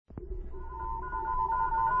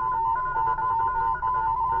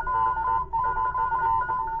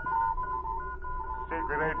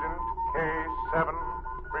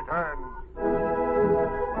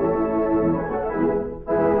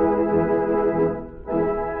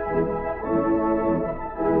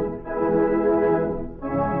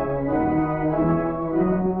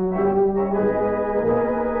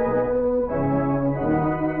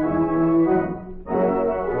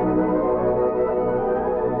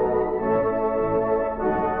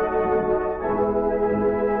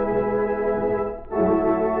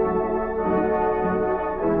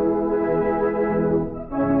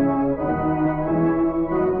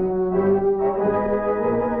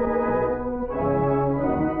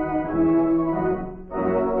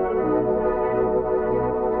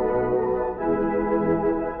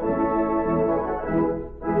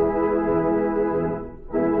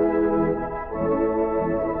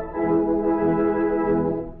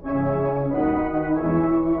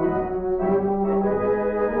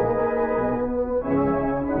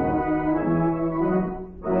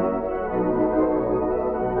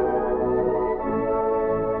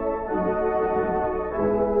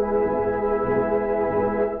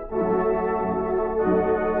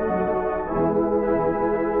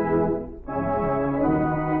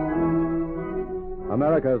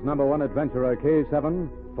America's number one adventurer,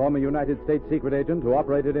 K7, former United States secret agent who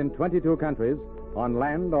operated in 22 countries, on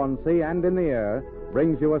land, on sea, and in the air,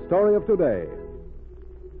 brings you a story of today.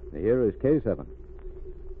 Here is K7.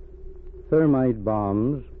 Thermite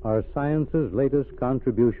bombs are science's latest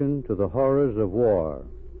contribution to the horrors of war.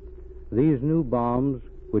 These new bombs,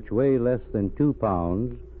 which weigh less than 2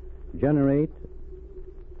 pounds, generate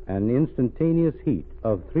an instantaneous heat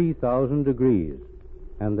of 3,000 degrees,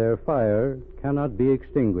 and their fire cannot be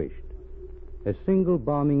extinguished. A single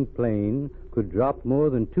bombing plane could drop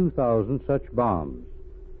more than 2,000 such bombs.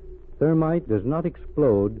 Thermite does not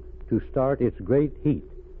explode to start its great heat,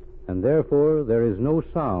 and therefore there is no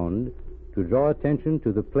sound to draw attention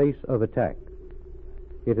to the place of attack.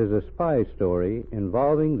 It is a spy story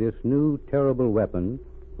involving this new terrible weapon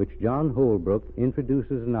which John Holbrook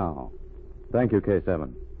introduces now. Thank you,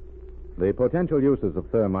 K7. The potential uses of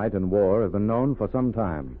thermite in war have been known for some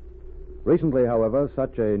time. Recently, however,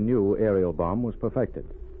 such a new aerial bomb was perfected.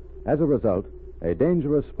 As a result, a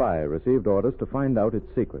dangerous spy received orders to find out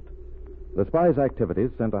its secret. The spy's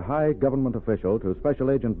activities sent a high government official to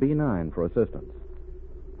Special Agent B9 for assistance.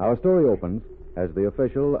 Our story opens as the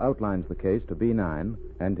official outlines the case to B9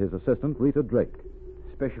 and his assistant, Rita Drake.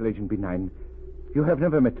 Special Agent B9, you have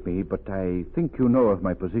never met me, but I think you know of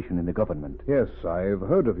my position in the government. Yes, I've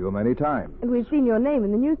heard of you many times. And we've seen your name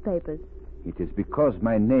in the newspapers. It is because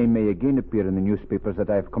my name may again appear in the newspapers that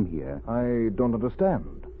I have come here. I don't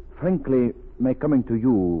understand. Frankly, my coming to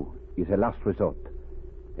you is a last resort.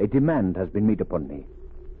 A demand has been made upon me.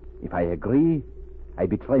 If I agree, I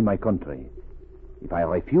betray my country. If I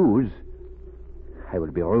refuse, I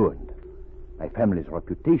will be ruined. My family's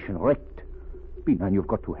reputation wrecked. B9, you've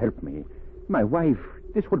got to help me. My wife,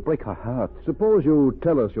 this will break her heart. Suppose you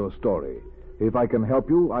tell us your story. If I can help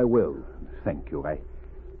you, I will. Thank you. I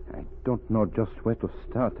don't know just where to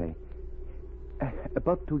start.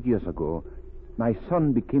 About 2 years ago, my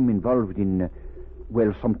son became involved in,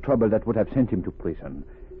 some trouble that would have sent him to prison.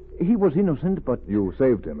 He was innocent, but... You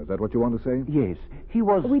saved him, is that what you want to say? Yes, he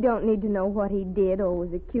was... We don't need to know what he did or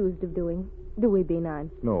was accused of doing, do we, B9?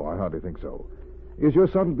 No, I hardly think so. Is your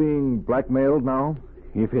son being blackmailed now?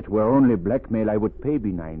 If it were only blackmail, I would pay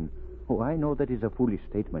B9. Oh, I know that is a foolish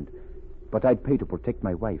statement, but I'd pay to protect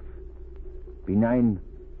my wife. B9,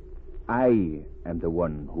 I am the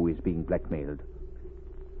one who is being blackmailed.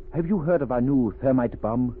 Have you heard of our new thermite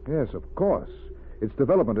bomb? Yes, of course. Its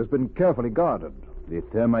development has been carefully guarded. The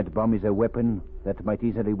thermite bomb is a weapon that might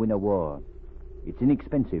easily win a war. It's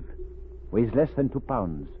inexpensive, weighs less than 2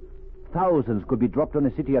 pounds. Thousands could be dropped on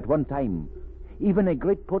a city at one time. Even a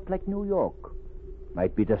great port like New York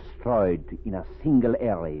might be destroyed in a single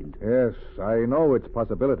air raid. Yes, I know its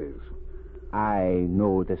possibilities. I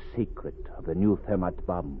know the secret of the new thermite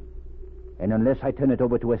bomb. And unless I turn it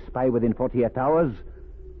over to a spy within 48 hours,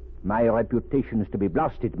 my reputation is to be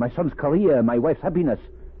blasted. My son's career, my wife's happiness,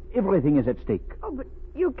 everything is at stake. Oh, but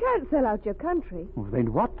you can't sell out your country. Well,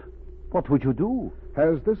 then what? What would you do?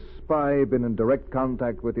 Has this spy been in direct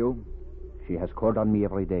contact with you? She has called on me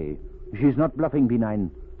every day. She's not bluffing, B9.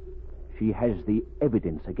 She has the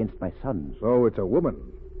evidence against my son. So it's a woman.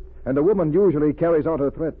 And a woman usually carries out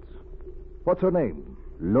her threats. What's her name?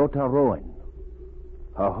 Lothar Rowan.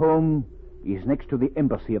 Her home is next to the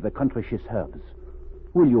embassy of the country she serves.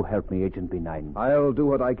 Will you help me, Agent B9? I'll do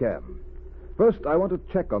what I can. First, I want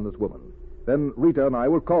to check on this woman. Then Rita and I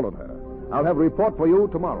will call on her. I'll have a report for you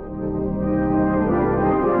tomorrow.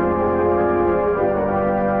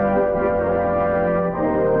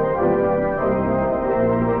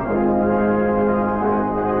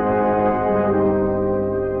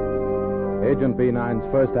 Agent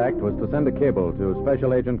B9's first act was to send a cable to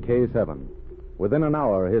Special Agent K7. Within an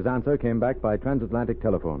hour, his answer came back by transatlantic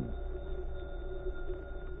telephone.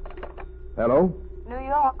 Hello? New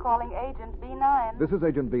York, calling Agent B9. This is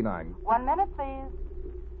Agent B9. 1 minute, please.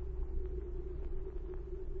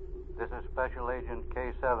 This is Special Agent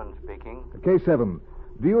K7 speaking. K7,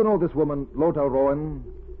 do you know this woman, Lothar Rowan?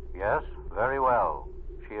 Yes, very well.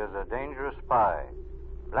 She is a dangerous spy.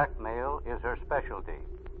 Blackmail is her specialty.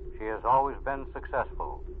 She has always been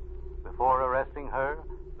successful. Before arresting her,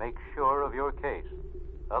 make sure of your case.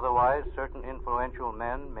 Otherwise, certain influential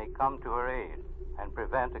men may come to her aid and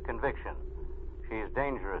prevent a conviction. She is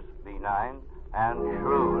dangerous, B9, and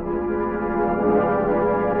shrewd.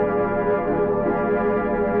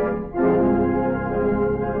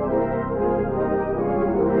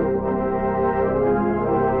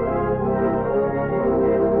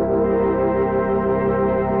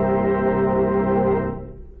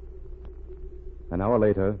 An hour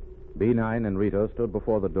later, B9 and Rita stood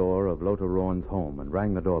before the door of Lothar Rowan's home and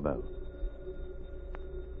rang the doorbell.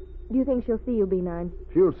 Do you think she'll see you, B9?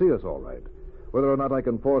 She'll see us all right. Whether or not I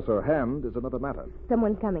can force her hand is another matter.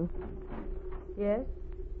 Someone's coming. Yes?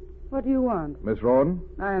 What do you want? Miss Rowan?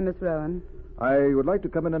 I am Miss Rowan. I would like to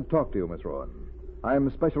come in and talk to you, Miss Rowan. I'm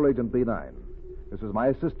Special Agent B9. This is my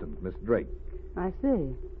assistant, Miss Drake. I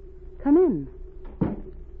see. Come in.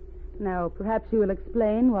 Now, perhaps you will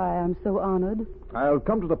explain why I'm so honored. I'll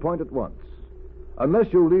come to the point at once.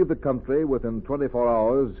 Unless you leave the country within 24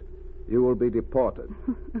 hours, you will be deported.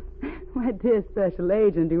 My dear special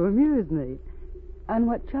agent, you amuse me. On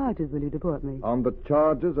what charges will you deport me? On the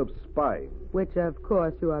charges of spying. Which, of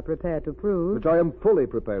course, you are prepared to prove. Which I am fully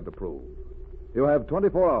prepared to prove. You have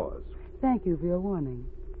 24 hours. Thank you for your warning.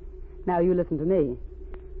 Now, you listen to me.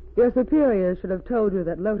 Your superiors should have told you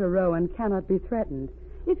that Lothar Rowan cannot be threatened.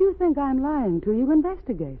 If you think I'm lying to you,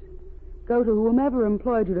 investigate. Go to whomever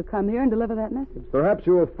employed you to come here and deliver that message. Perhaps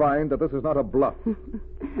you will find that this is not a bluff.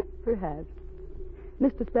 Perhaps.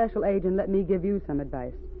 Mr. Special Agent, let me give you some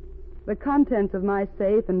advice. The contents of my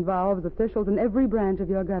safe involves officials in every branch of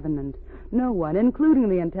your government. No one, including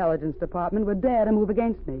the Intelligence Department, would dare to move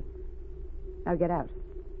against me. Now get out.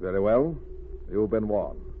 Very well. You've been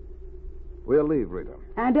warned. We'll leave, Rita.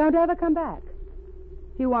 And don't ever come back.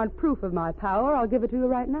 If you want proof of my power, I'll give it to you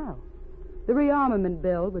right now. The rearmament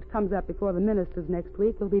bill, which comes up before the ministers next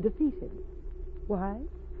week, will be defeated. Why?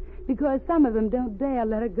 Because some of them don't dare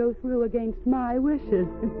let it go through against my wishes.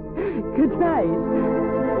 Good night.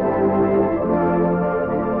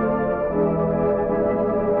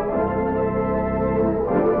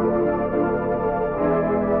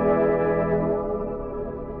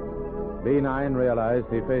 B9 realized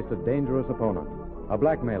he faced a dangerous opponent, a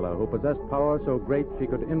blackmailer who possessed power so great she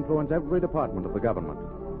could influence every department of the government.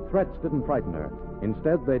 Threats didn't frighten her.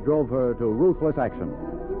 Instead, they drove her to ruthless action.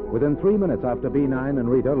 Within 3 minutes after B9 and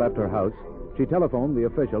Rita left her house, she telephoned the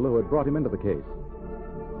official who had brought him into the case.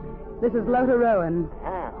 This is Lothar Rowan.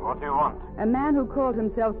 What do you want? A man who called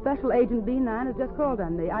himself Special Agent B9 has just called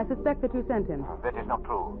on me. I suspect that you sent him. That is not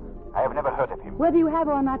true. I have never heard of him. Whether you have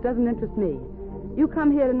or not doesn't interest me. You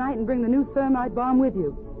come here tonight and bring the new thermite bomb with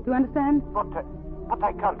you. Do you understand? But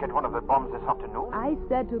I can't get one of the bombs this afternoon. I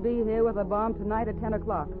said to be here with a bomb tonight at 10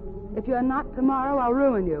 o'clock. If you're not tomorrow, I'll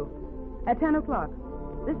ruin you. At 10 o'clock.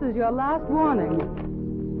 This is your last warning.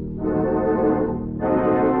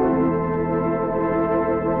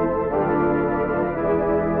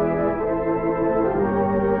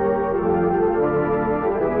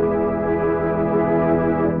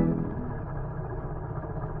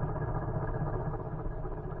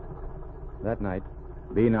 That night,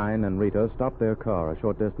 B9 and Rita stopped their car a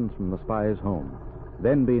short distance from the spy's home.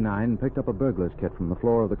 Then B9 picked up a burglar's kit from the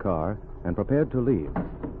floor of the car and prepared to leave.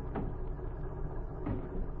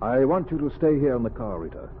 I want you to stay here in the car,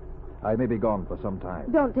 Rita. I may be gone for some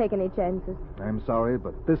time. Don't take any chances. I'm sorry,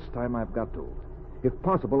 but this time I've got to. If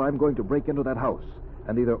possible, I'm going to break into that house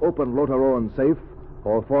and either open Lothar Rowan's safe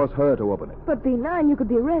or force her to open it. But B9, you could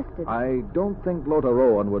be arrested. I don't think Lothar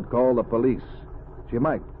Rowan would call the police. She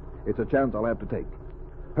might. It's a chance I'll have to take.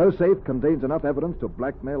 Her safe contains enough evidence to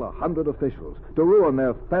blackmail 100 officials, to ruin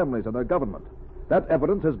their families and their government. That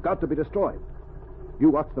evidence has got to be destroyed. You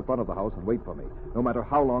watch the front of the house and wait for me, no matter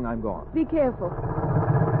how long I'm gone. Be careful.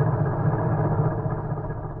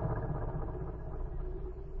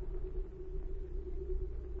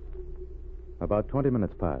 About 20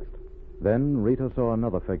 minutes passed. Then Rita saw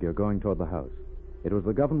another figure going toward the house. It was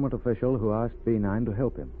the government official who asked B9 to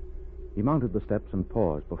help him. He mounted the steps and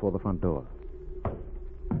paused before the front door.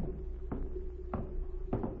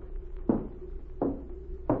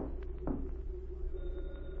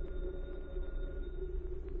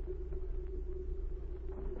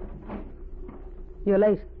 You're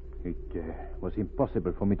late. It was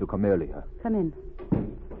impossible for me to come earlier. Come in.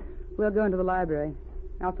 We'll go into the library.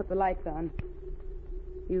 I'll put the lights on.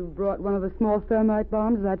 You brought one of the small thermite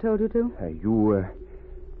bombs as I told you to?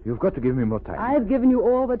 You've got to give me more time. I've given you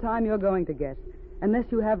all the time you're going to get. Unless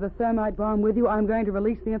you have the thermite bomb with you, I'm going to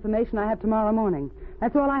release the information I have tomorrow morning.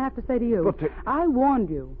 That's all I have to say to you. But, I warned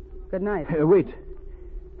you. Good night. Wait.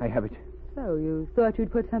 I have it. So you thought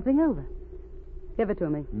you'd put something over. Give it to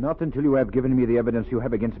me. Not until you have given me the evidence you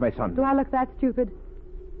have against my son. Do I look that stupid?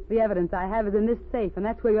 The evidence I have is in this safe, and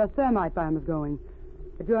that's where your thermite bomb is going.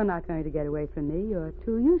 But you're not going to get away from me. You're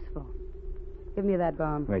too useful. Give me that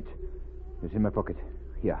bomb. Wait. It's in my pocket.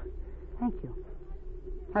 Here. Thank you.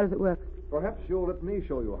 How does it work? Perhaps you'll let me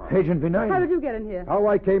show you how. Agent B9. How did you get in here? How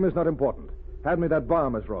I came is not important. Hand me that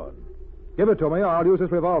bomb, Miss Rowan. Give it to me, or I'll use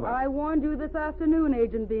this revolver. I warned you this afternoon,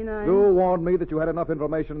 Agent B9. You warned me that you had enough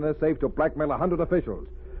information in this safe to blackmail 100 officials.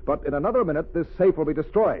 But in another minute, this safe will be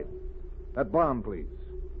destroyed. That bomb, please.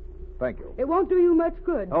 Thank you. It won't do you much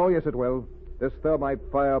good. Oh, yes, it will. This thermite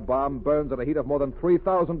firebomb burns at a heat of more than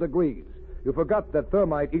 3,000 degrees. You forgot that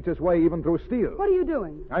thermite eats its way even through steel. What are you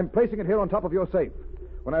doing? I'm placing it here on top of your safe.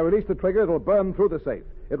 When I release the trigger, it'll burn through the safe.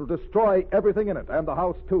 It'll destroy everything in it, and the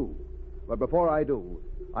house, too. But before I do,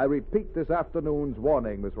 I repeat this afternoon's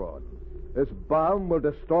warning, Miss Rawson. This bomb will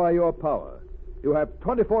destroy your power. You have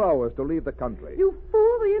 24 hours to leave the country. You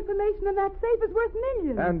fool, the information in that safe is worth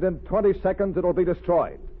millions. And in 20 seconds, it'll be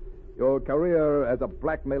destroyed. Your career as a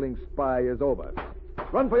blackmailing spy is over.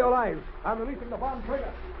 Run for your lives. I'm releasing the bomb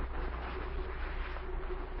trigger.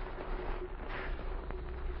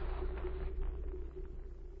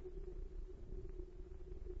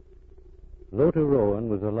 Lota Rowan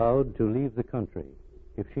was allowed to leave the country.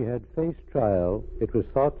 If she had faced trial, it was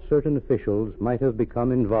thought certain officials might have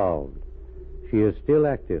become involved. She is still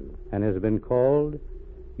active and has been called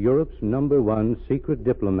Europe's #1 secret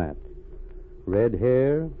diplomat. Red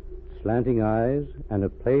hair, slanting eyes, and a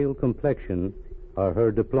pale complexion are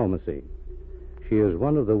her diplomacy. She is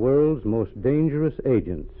one of the world's most dangerous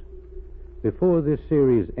agents. Before this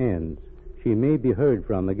series ends, she may be heard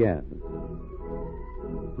from again.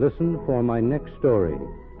 Listen for my next story.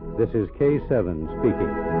 This is K7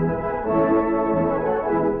 speaking.